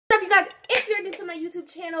my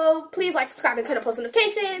YouTube channel. Please like, subscribe, and turn on post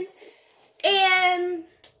notifications. And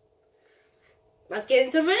let's get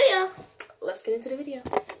into the video. Let's get into the video.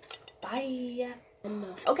 Bye.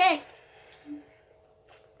 Okay. You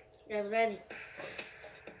guys ready?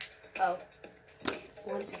 Oh.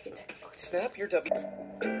 1 second. Snap your W.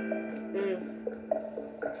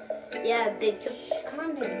 Yeah, they took.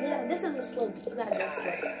 Calm down. Yeah, this is a slow beat. You gotta go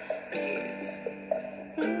slow.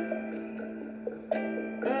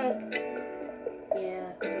 Yeah.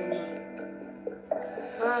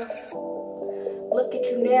 Look at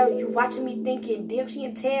you now. You watching me thinking. Damn, she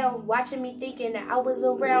in town. Watching me thinking that I was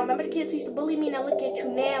around. Remember the kids who used to bully me? Now look at you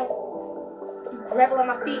now. You gravel on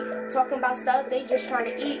my feet. Talking about stuff. They just trying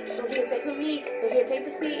to eat. So here, take the meat. So here, take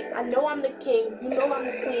the feet. I know I'm the king. You know I'm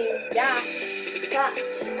the queen. Yeah.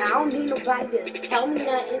 I don't need nobody to tell me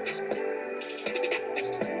nothing.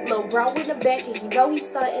 Lil' bro in the back and you know he's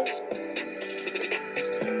stunting.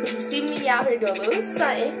 But you see me out here doing a little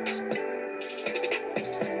something.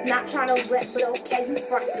 Not trying to rap, but okay, you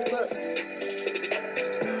frontin', look.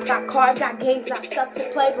 Got cars, got games, got stuff to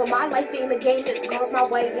play, but my life ain't a game that goes my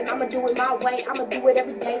way, and I'ma do it my way. I'ma do it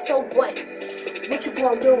every day, so what? What you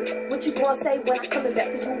gonna do? What you gonna say when I coming back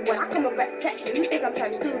for you? When I coming back, check me. You think I'm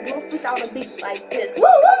trying to do a freestyle on a beat like this? Woo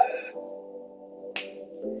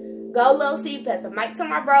woo! Go Lil C, pass the mic to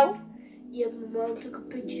my bro. Yeah, my mom took a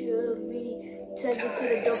picture of me, tagged it to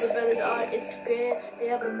the Dope Brothers on Instagram. They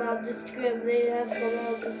have my mom's Instagram, they have my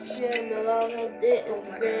mom's Instagram, my mom has their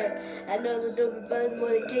Instagram. I know the Dope Brothers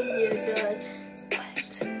more than Kenya does.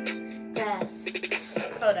 What? Pass.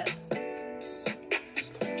 Hold up.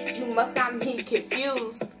 You must got me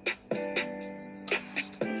confused.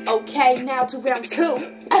 Okay, now to round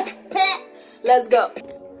 2. Let's go.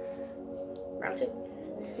 Round 2.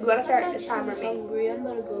 You gotta start this time with me. Hungry. I'm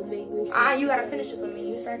gonna go make me. You gotta finish this with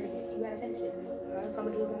me. You started it. You gotta finish it. That's what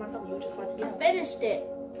I'm gonna do it for myself. You just want to get I finished it.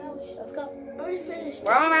 Oh, let's go. I already finished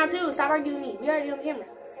We're on round 2. Stop arguing with me. We already on the camera.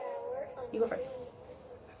 You go first.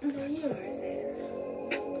 it. No, you. I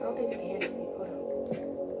don't think they can handle me. Hold on.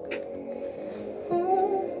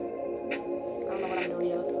 I don't know what I'm doing,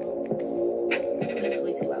 y'all. So it's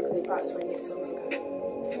way too loud because they probably right next to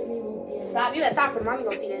him. Stop. You gotta stop for the mommy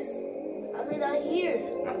gonna see this. I'm not here.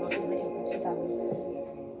 I'm gonna see the video because she followed me.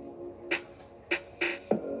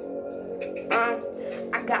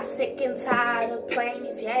 I got sick and tired of playing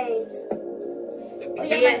these games. Oh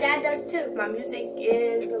yeah, my dad does too. My music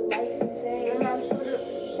is the life insane. My mom's gonna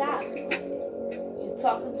Stop. You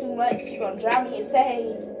talking too much, you gonna drive me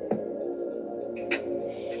insane.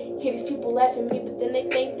 Hear these people laughing at me, but then they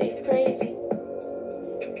think they crazy.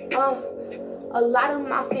 A lot of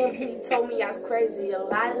my family told me I was crazy. A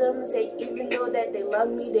lot of them say even though that they love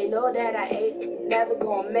me, they know that I ain't never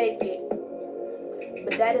gonna make it.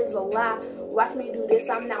 But that is a lie. Watch me do this,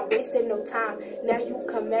 I'm not wasting no time. Now you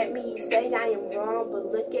come at me, you say I am wrong, but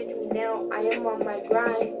look at me now, I am on my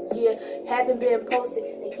grind. Yeah, haven't been posted,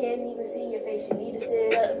 they can't even see your face, you need to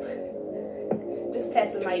sit up. Just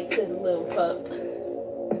pass the mic to the little pup.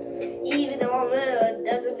 Even though I'm little,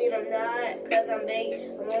 doesn't mean I'm not. Cause I'm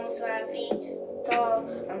big, I'm almost 5 feet tall.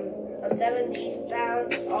 I'm 70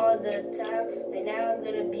 pounds all the time. Right now I'm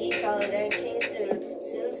gonna be taller than King soon.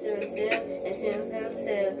 Soon, and soon.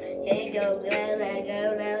 Can't go down, go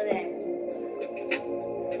down there.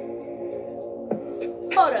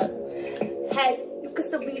 Hold up. Hey, you can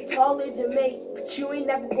still be taller than me, but you ain't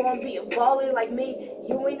never gonna be a baller like me.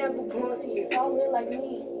 You ain't never gonna see a taller like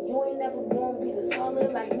me. You ain't never gonna be the taller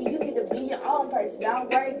like me. You need to be your own person. Don't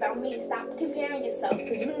worry about me. Stop comparing yourself,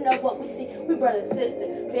 cause you know what we see. We brother, sister,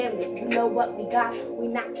 family. You know what we got. We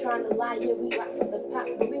not trying to lie. Yeah, we rock for the pop,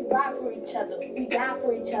 but we ride for each other. We die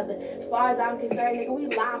for each other. As far as I'm concerned, nigga, we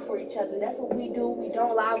lie for each other. That's what we do. We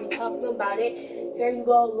don't lie. We talking about it. Here you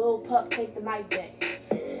go, little pup. Take the mic back.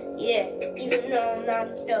 Yeah, even though I'm not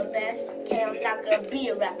the best, okay, I'm not gonna be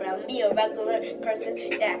a rapper. I'm be a regular person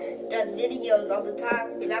that does videos all the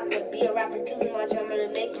time. I'm not gonna be a rapper too much. I'm gonna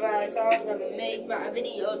make my songs, I'm gonna make my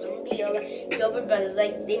videos, I'm gonna be like Dope Brothers,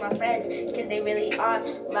 like they my friends, because they really are.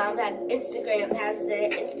 Mom has Instagram, has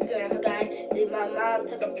their Instagram guide. My mom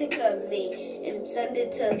took a picture of me and sent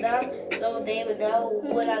it to them so they would know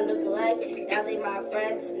what I look like. Now they my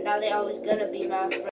friends, now they always gonna be my friends.